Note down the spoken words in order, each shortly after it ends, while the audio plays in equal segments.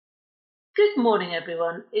Good morning,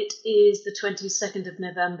 everyone. It is the 22nd of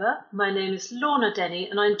November. My name is Lorna Denny,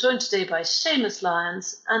 and I'm joined today by Seamus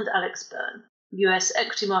Lyons and Alex Byrne. US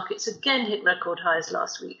equity markets again hit record highs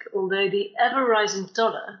last week, although the ever-rising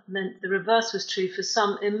dollar meant the reverse was true for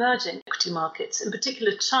some emerging equity markets, in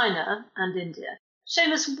particular China and India.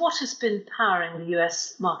 Seamus, what has been powering the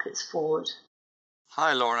US markets forward?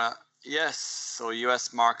 Hi, Lorna. Yes, so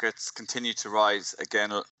US markets continued to rise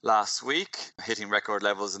again last week, hitting record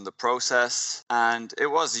levels in the process. And it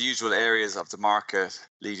was the usual areas of the market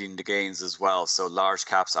leading the gains as well. So large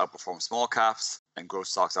caps outperformed small caps and growth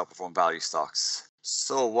stocks outperformed value stocks.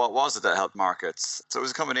 So what was it that helped markets? So it was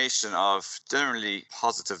a combination of generally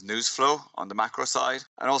positive news flow on the macro side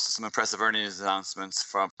and also some impressive earnings announcements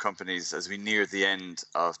from companies as we near the end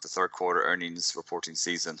of the third quarter earnings reporting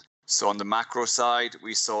season. So on the macro side,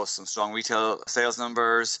 we saw some strong retail sales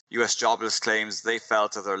numbers. US jobless claims, they fell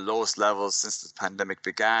to their lowest levels since the pandemic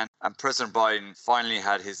began. And President Biden finally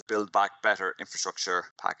had his Build Back Better infrastructure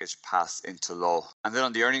package passed into law. And then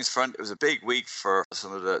on the earnings front, it was a big week for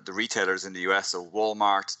some of the retailers in the US. So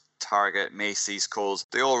Walmart, Target, Macy's, Kohl's,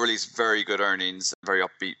 they all released very good earnings, very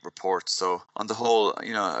upbeat reports. So on the whole,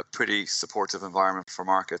 a pretty supportive environment for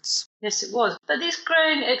markets. Yes, it was. But these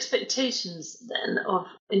growing expectations then of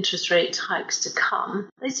interest rate hikes to come,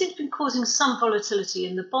 they seem to be causing some volatility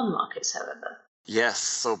in the bond markets, however. Yes,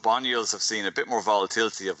 so bond yields have seen a bit more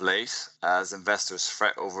volatility of late as investors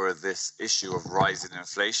fret over this issue of rising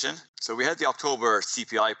inflation. So we had the October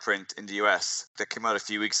CPI print in the US that came out a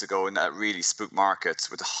few weeks ago, and that really spooked markets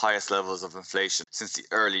with the highest levels of inflation since the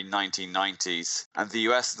early 1990s. And the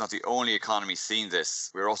US is not the only economy seeing this.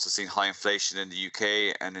 We're also seeing high inflation in the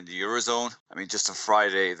UK and in the Eurozone. I mean, just on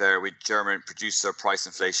Friday there, with German producer price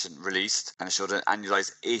inflation released, and it showed an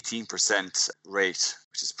annualized 18% rate,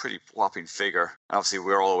 which is a pretty whopping figure. And obviously,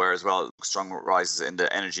 we're all aware as well, strong rises in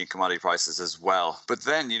the energy and commodity prices as well. But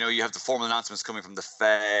then, you have the formal announcements coming from the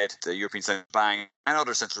Fed, the European Central Bank, and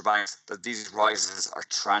other central banks that these rises are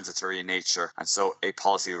transitory in nature. And so a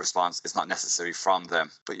policy response is not necessary from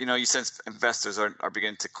them. But, you sense investors are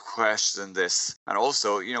beginning to question this. And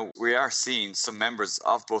also, we are seeing some members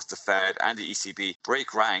of both the Fed and the ECB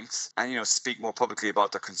break ranks and, speak more publicly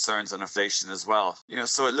about their concerns on inflation as well.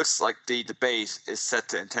 So it looks like the debate is set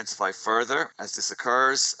to intensify further as this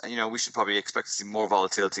occurs. And, we should probably expect to see more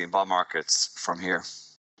volatility in bond markets from here.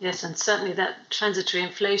 Yes, and certainly that transitory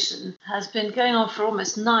inflation has been going on for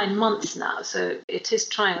almost 9 months now, so it is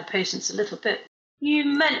trying our patience a little bit. You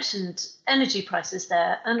mentioned energy prices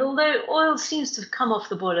there, and although oil seems to have come off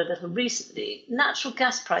the boil a little recently, natural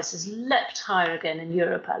gas prices leapt higher again in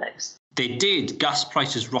Europe, Alex. They did. Gas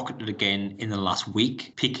prices rocketed again in the last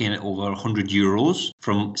week, peaking at over €100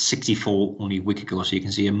 from 64 only a week ago. So you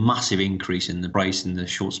can see a massive increase in the price in the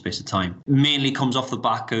short space of time. Mainly comes off the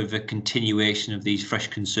back of a continuation of these fresh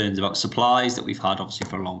concerns about supplies that we've had obviously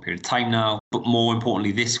for a long period of time now. But more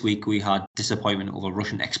importantly, this week we had disappointment over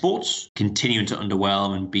Russian exports continuing to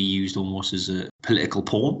underwhelm and be used almost as a political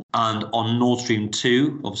pawn. And on Nord Stream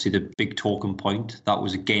 2, obviously the big talking point, that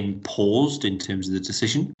was again paused in terms of the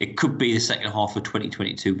decision. It could be the second half of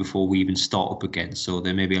 2022 before we even start up again. So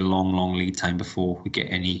there may be a long lead time before we get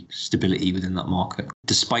any stability within that market.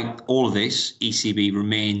 Despite all of this, ECB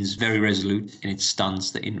remains very resolute in its stance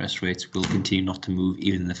that interest rates will continue not to move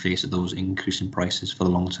even in the face of those increasing prices for the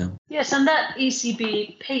long term. Yes, and that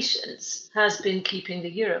ECB patience has been keeping the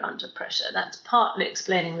euro under pressure. That's partly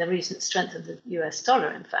explaining the recent strength of the US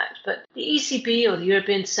dollar, in fact. But the ECB, or the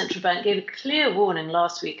European Central Bank, gave a clear warning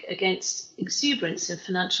last week against exuberance in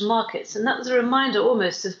financial markets. And that was a reminder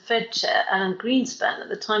almost of Fed Chair Alan Greenspan at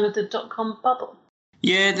the time of the dot-com bubble.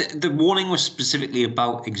 Yeah, the warning was specifically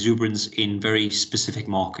about exuberance in very specific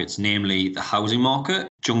markets, namely the housing market,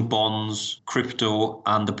 junk bonds, crypto,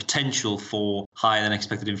 and the potential for higher than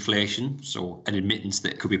expected inflation. So an admittance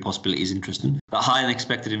that could be a possibility is interesting. That higher than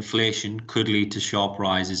expected inflation could lead to sharp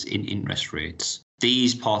rises in interest rates.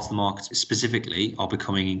 These parts of the market specifically are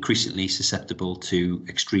becoming increasingly susceptible to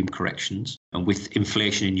extreme corrections. And with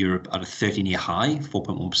inflation in Europe at a 13-year high,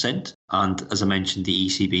 4.1%, and as I mentioned, the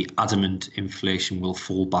ECB adamant inflation will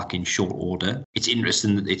fall back in short order. It's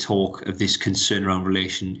interesting that they talk of this concern around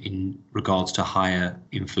relation in regards to higher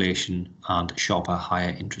inflation and sharper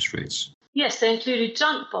higher interest rates. Yes, they included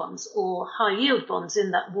junk bonds or high-yield bonds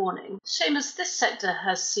in that warning. Seamus, this sector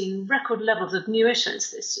has seen record levels of new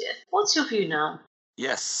issuance this year. What's your view now?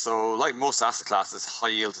 Yes, so like most asset classes, high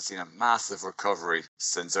yield has seen a massive recovery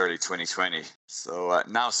since early 2020. So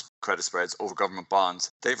now credit spreads over government bonds,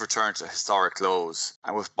 they've returned to historic lows.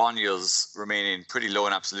 And with bond yields remaining pretty low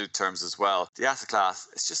in absolute terms as well, the asset class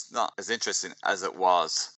is just not as interesting as it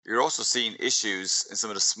was. You're also seeing issues in some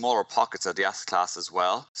of the smaller pockets of the asset class as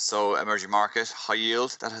well. So emerging market, high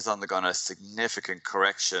yield, that has undergone a significant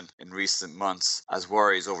correction in recent months as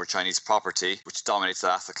worries over Chinese property, which dominates the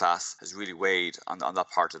asset class, has really weighed on that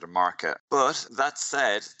part of the market. But that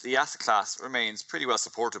said, the asset class remains pretty well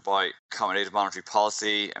supported by accommodative monetary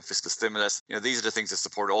policy and fiscal stimulus. These are the things that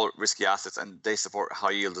support all risky assets, and they support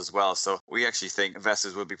high yield as well. So we actually think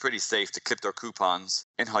investors will be pretty safe to clip their coupons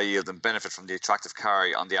in high yield and benefit from the attractive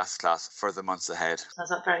carry on the asset class for the months ahead.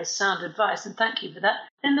 Sounds like very sound advice, and thank you for that.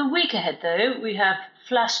 In the week ahead, though, we have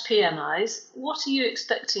flash PMIs. What are you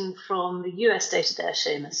expecting from the US data there,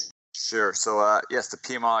 Seamus? Sure. So, yes, the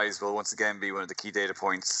PMIs will once again be one of the key data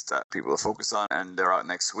points that people will focus on, and they're out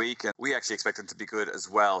next week. And we actually expect them to be good as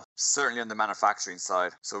well, certainly on the manufacturing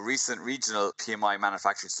side. So recent regional PMI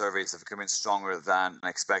manufacturing surveys have come in stronger than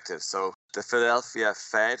expected. So the Philadelphia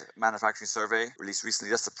Fed manufacturing survey released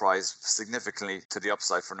recently, that surprised significantly to the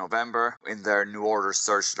upside for November. In their new orders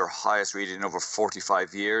surged to their highest reading in over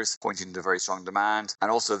 45 years, pointing to very strong demand. And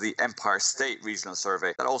also the Empire State regional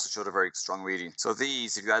survey, that also showed a very strong reading. So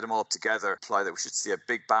these, if you add them all up together, imply that we should see a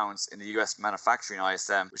big bounce in the US manufacturing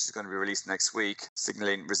ISM, which is going to be released next week,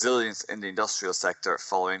 signaling resilience in the industrial sector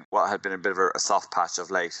following what had been a bit of a soft patch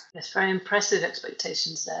of late. Yes, very impressive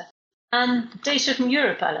expectations there. And data from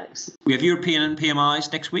Europe, Alex. We have European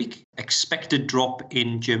PMIs next week. Expected drop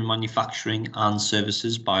in German manufacturing and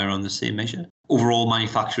services by around the same measure. Overall,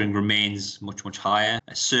 manufacturing remains much, much higher.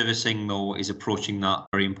 Servicing, though, is approaching that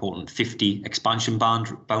very important 50 expansion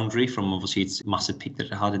boundary from obviously its massive peak that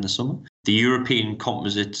it had in the summer. The European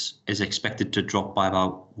composite is expected to drop by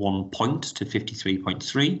about 1 point to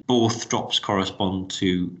 53.3. Both drops correspond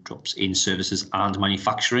to drops in services and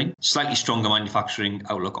manufacturing. Slightly stronger manufacturing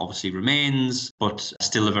outlook obviously remains, but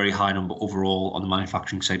still a very high number overall on the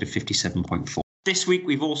manufacturing side of 57.4. This week,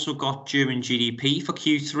 we've also got German GDP for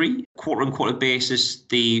Q3. Quarter-on-quarter basis,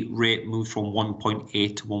 the rate moved from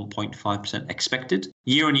 1.8 to 1.5% expected.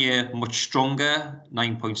 Year-on-year, much stronger,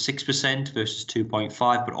 9.6% versus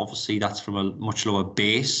 2.5%, but obviously that's from a much lower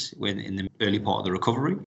base when in the early part of the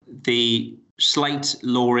recovery. The slight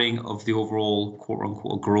lowering of the overall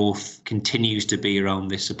quarter-on-quarter growth continues to be around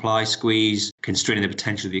the supply squeeze, constraining the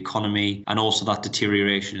potential of the economy, and also that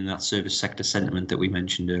deterioration in that service sector sentiment that we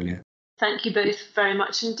mentioned earlier. Thank you both very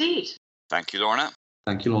much indeed. Thank you, Lorna.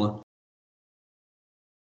 Thank you, Lorna.